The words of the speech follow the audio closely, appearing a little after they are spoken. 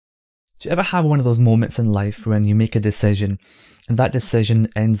Do you ever have one of those moments in life when you make a decision and that decision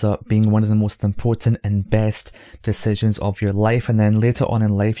ends up being one of the most important and best decisions of your life, and then later on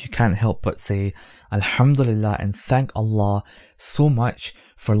in life you can't help but say Alhamdulillah and thank Allah so much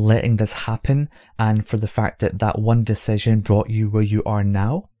for letting this happen and for the fact that that one decision brought you where you are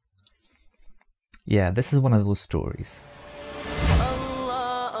now? Yeah, this is one of those stories.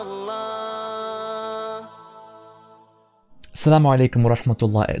 Assalamu alaikum wa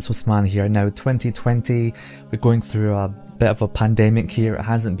rahmatullah, it's Usman here. Now 2020, we're going through a bit of a pandemic here. It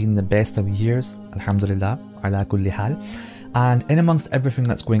hasn't been the best of years, alhamdulillah, ala kulli hal. And in amongst everything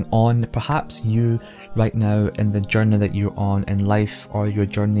that's going on, perhaps you right now in the journey that you're on in life, or your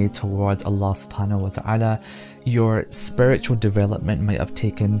journey towards Allah subhanahu wa ta'ala, your spiritual development might have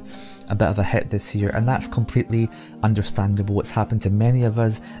taken a bit of a hit this year, and that's completely understandable. It's happened to many of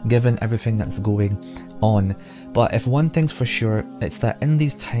us given everything that's going on. But if one thing's for sure, it's that in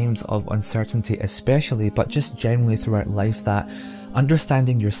these times of uncertainty especially, but just generally throughout life, that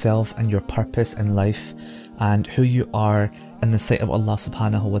understanding yourself and your purpose in life and who you are in the sight of Allah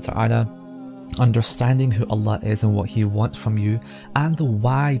subhanahu wa ta'ala, understanding who Allah is and what He wants from you, and the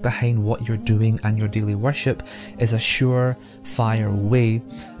why behind what you're doing and your daily worship is a surefire way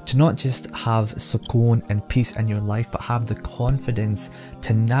to not just have sukoon and peace in your life, but have the confidence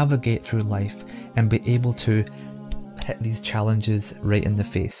to navigate through life and be able to hit these challenges right in the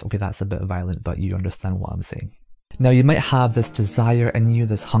face. Okay, that's a bit violent, but you understand what I'm saying. Now, you might have this desire in you,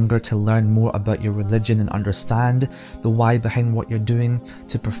 this hunger to learn more about your religion and understand the why behind what you're doing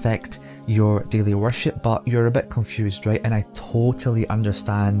to perfect your daily worship, but you're a bit confused, right? And I totally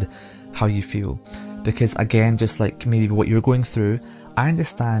understand how you feel, because again, just like maybe what you're going through, I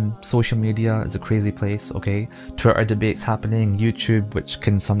understand social media is a crazy place, okay? Twitter debates happening, YouTube, which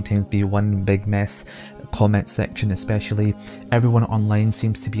can sometimes be one big mess, comment section especially. Everyone online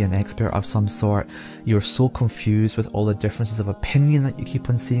seems to be an expert of some sort. You're so confused with all the differences of opinion that you keep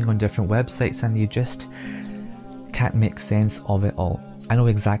on seeing on different websites, and you just can't make sense of it all. I know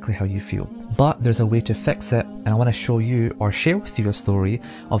exactly how you feel, but there's a way to fix it, and I want to show you or share with you a story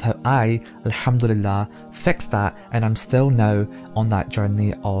of how I, alhamdulillah, fixed that, and I'm still now on that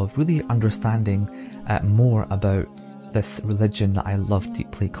journey of really understanding more about this religion that I love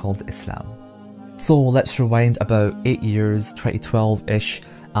deeply called Islam. So let's rewind about 8 years, 2012-ish.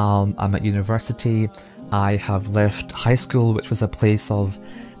 I'm at university. I have left high school, which was a place of,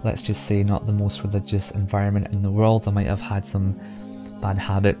 let's just say, not the most religious environment in the world. I might have had some bad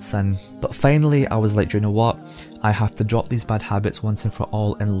habits, but finally I was like, you know what, I have to drop these bad habits once and for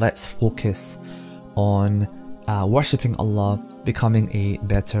all, and let's focus on worshipping Allah, becoming a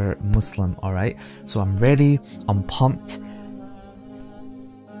better Muslim. Alright, so I'm ready, I'm pumped,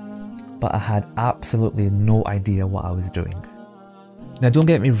 but I had absolutely no idea what I was doing. Now don't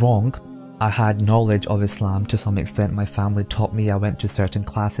get me wrong, I had knowledge of Islam to some extent. My family taught me, I went to certain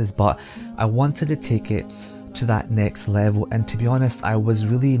classes, but I wanted to take it to that next level, and to be honest, I was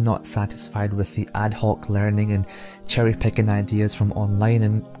really not satisfied with the ad hoc learning and cherry picking ideas from online,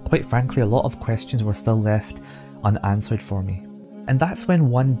 and quite frankly a lot of questions were still left unanswered for me. And that's when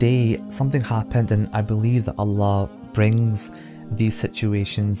one day something happened, and I believe that Allah brings these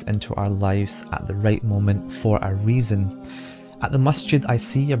situations into our lives at the right moment for a reason. At the masjid, I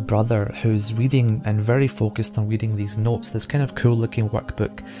see a brother who's reading and very focused on reading these notes, this kind of cool looking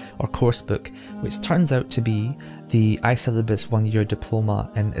workbook or course book, which turns out to be the iSyllabus 1 Year Diploma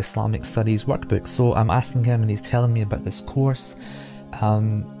in Islamic Studies workbook. So I'm asking him, and he's telling me about this course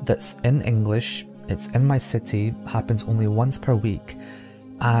that's in English, it's in my city, happens only once per week,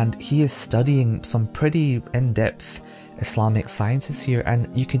 and he is studying some pretty in-depth Islamic sciences here, and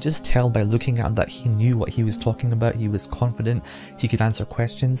you can just tell by looking at him that he knew what he was talking about. He was confident, he could answer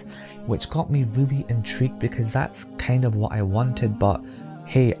questions, which got me really intrigued, because that's kind of what I wanted. But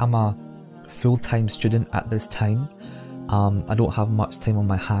hey, I'm a full-time student at this time. I don't have much time on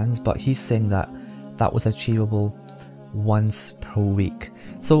my hands, but he's saying that that was achievable once per week.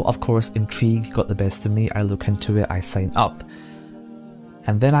 So of course, intrigue got the best of me. I look into it, I sign up,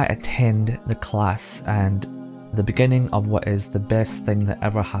 and then I attend the class, and the beginning of what is the best thing that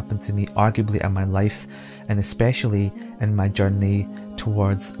ever happened to me, arguably in my life, and especially in my journey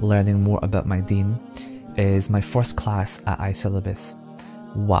towards learning more about my Deen, is my first class at iSyllabus.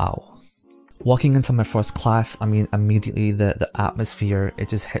 Wow. Walking into my first class, I mean, immediately the atmosphere, it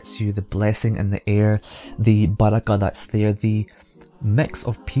just hits you, the blessing in the air, the barakah that's there, the mix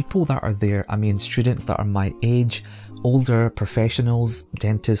of people that are there. I mean, students that are my age, older professionals,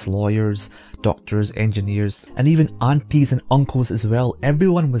 dentists, lawyers, doctors, engineers, and even aunties and uncles as well.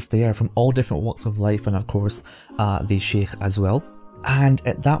 Everyone was there from all different walks of life, and of course the sheikh as well. And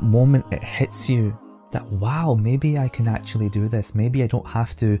at that moment it hits you that, wow, maybe I can actually do this. Maybe I don't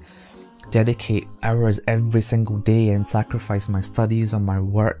have to dedicate hours every single day and sacrifice my studies or my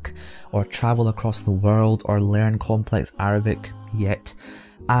work or travel across the world or learn complex Arabic yet.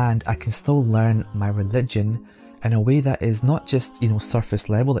 And I can still learn my religion in a way that is not just, surface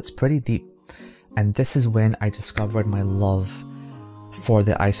level, it's pretty deep. And this is when I discovered my love for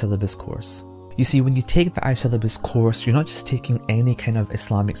the iSyllabus course. You see, when you take the iSyllabus course, you're not just taking any kind of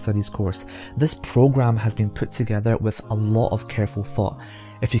Islamic studies course. This program has been put together with a lot of careful thought.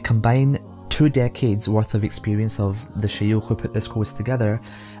 If you combine 2 decades worth of experience of the Shaykh who put this course together,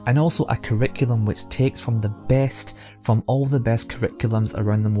 and also a curriculum which takes from all the best curriculums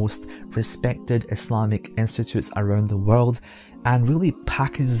around the most respected Islamic institutes around the world, and really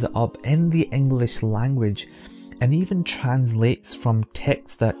packages it up in the English language, and even translates from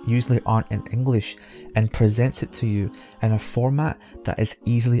texts that usually aren't in English and presents it to you in a format that is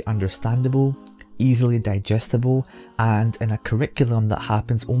easily understandable, easily digestible, and in a curriculum that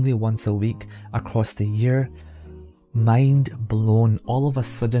happens only once a week across the year. Mind blown. All of a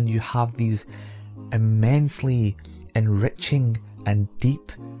sudden you have these immensely enriching and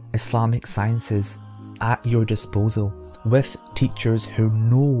deep Islamic sciences at your disposal with teachers who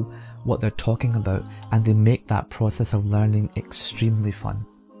know what they're talking about, and they make that process of learning extremely fun.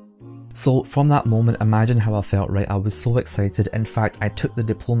 So from that moment, imagine how I felt, right? I was so excited. In fact, I took the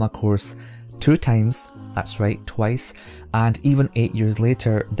diploma course 2 times, that's right, twice, and even 8 years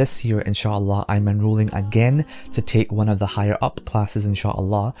later, this year inshallah, I'm enrolling again to take one of the higher up classes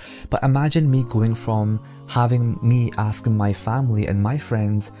inshallah. But imagine me going from asking my family and my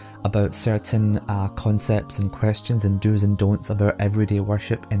friends about certain concepts and questions and do's and don'ts about everyday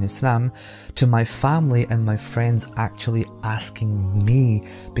worship in Islam, to my family and my friends actually asking me,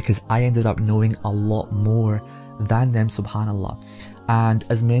 because I ended up knowing a lot more than them, subhanallah. And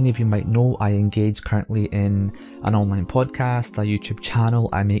as many of you might know, I engage currently in an online podcast, a YouTube channel.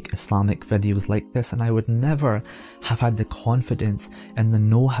 I make Islamic videos like this, and I would never have had the confidence and the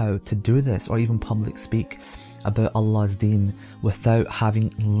know-how to do this or even public speak about Allah's Deen without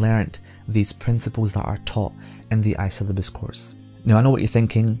having learnt these principles that are taught in the iSyllabus course. Now I know what you're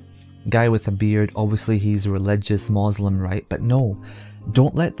thinking, guy with a beard, obviously he's a religious Muslim, right? But no,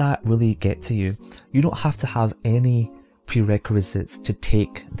 don't let that really get to you. You don't have to have any prerequisites to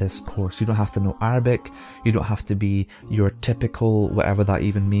take this course. You don't have to know Arabic, you don't have to be your typical, whatever that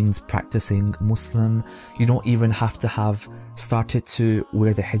even means, practicing Muslim. You don't even have to have started to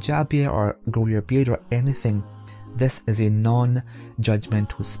wear the hijab yet or grow your beard or anything. This is a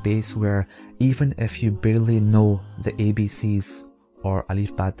non-judgmental space where even if you barely know the ABCs or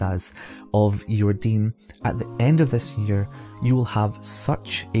Alif Batas of your Deen, at the end of this year you will have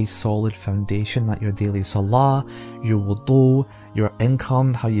such a solid foundation that your daily salah, your wudu, your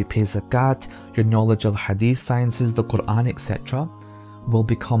income, how you pay zakat, your knowledge of Hadith sciences, the Quran, etc. will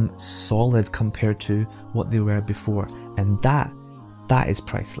become solid compared to what they were before. And that is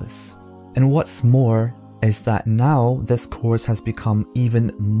priceless. And what's more is that now this course has become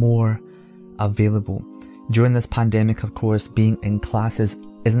even more available. During this pandemic, of course, being in classes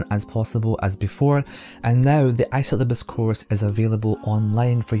isn't as possible as before, and now the iSyllabus course is available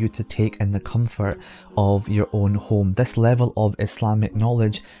online for you to take in the comfort of your own home. This level of Islamic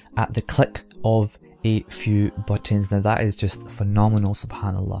knowledge at the click of a few buttons. Now that is just phenomenal,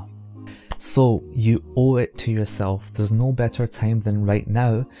 subhanallah. So you owe it to yourself. There's no better time than right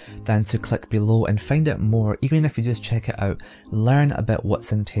now than to click below and find out more, even if you just check it out. Learn about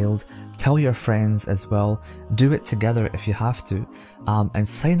what's entailed, tell your friends as well, do it together if you have to, and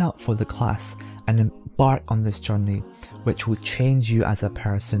sign up for the class and embark on this journey which will change you as a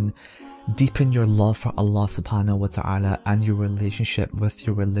person, deepen your love for Allah subhanahu wa ta'ala and your relationship with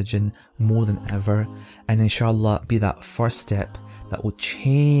your religion more than ever, and inshallah be that first step that will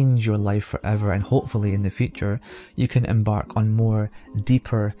change your life forever, and hopefully in the future you can embark on more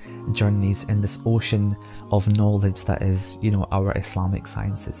deeper journeys in this ocean of knowledge that is, our Islamic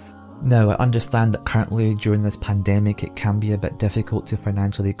sciences. Now, I understand that currently during this pandemic it can be a bit difficult to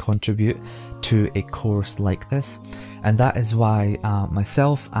financially contribute to a course like this, and that is why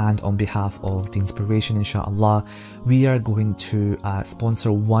myself and on behalf of Deenspiration, inshallah, we are going to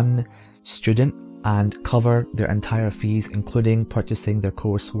sponsor one student and cover their entire fees, including purchasing their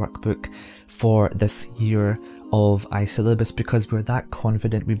course workbook for this year of iSyllabus, because we're that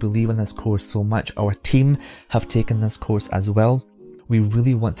confident. We believe in this course so much. Our team have taken this course as well. We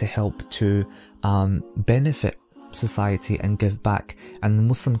really want to help to benefit society and give back, and the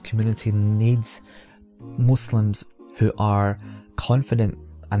Muslim community needs Muslims who are confident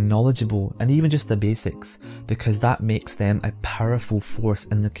and knowledgeable, and even just the basics, because that makes them a powerful force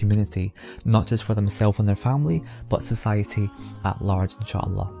in the community, not just for themselves and their family, but society at large,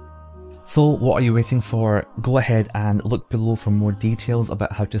 inshallah. So what are you waiting for? Go ahead and look below for more details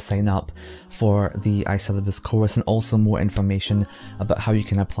about how to sign up for the iSyllabus course, and also more information about how you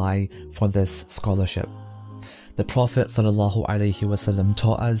can apply for this scholarship. The Prophet ﷺ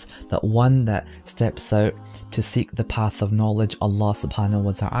taught us that one that steps out to seek the path of knowledge, Allah subhanahu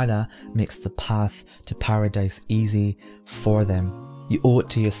wa ta'ala makes the path to paradise easy for them. You owe it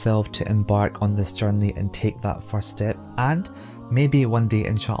to yourself to embark on this journey and take that first step, and maybe one day,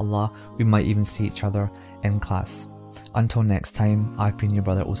 inshallah, we might even see each other in class. Until next time, I've been your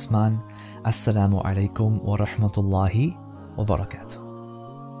brother Usman. Assalamu alaikum wa rahmatullahi wa barakatuh.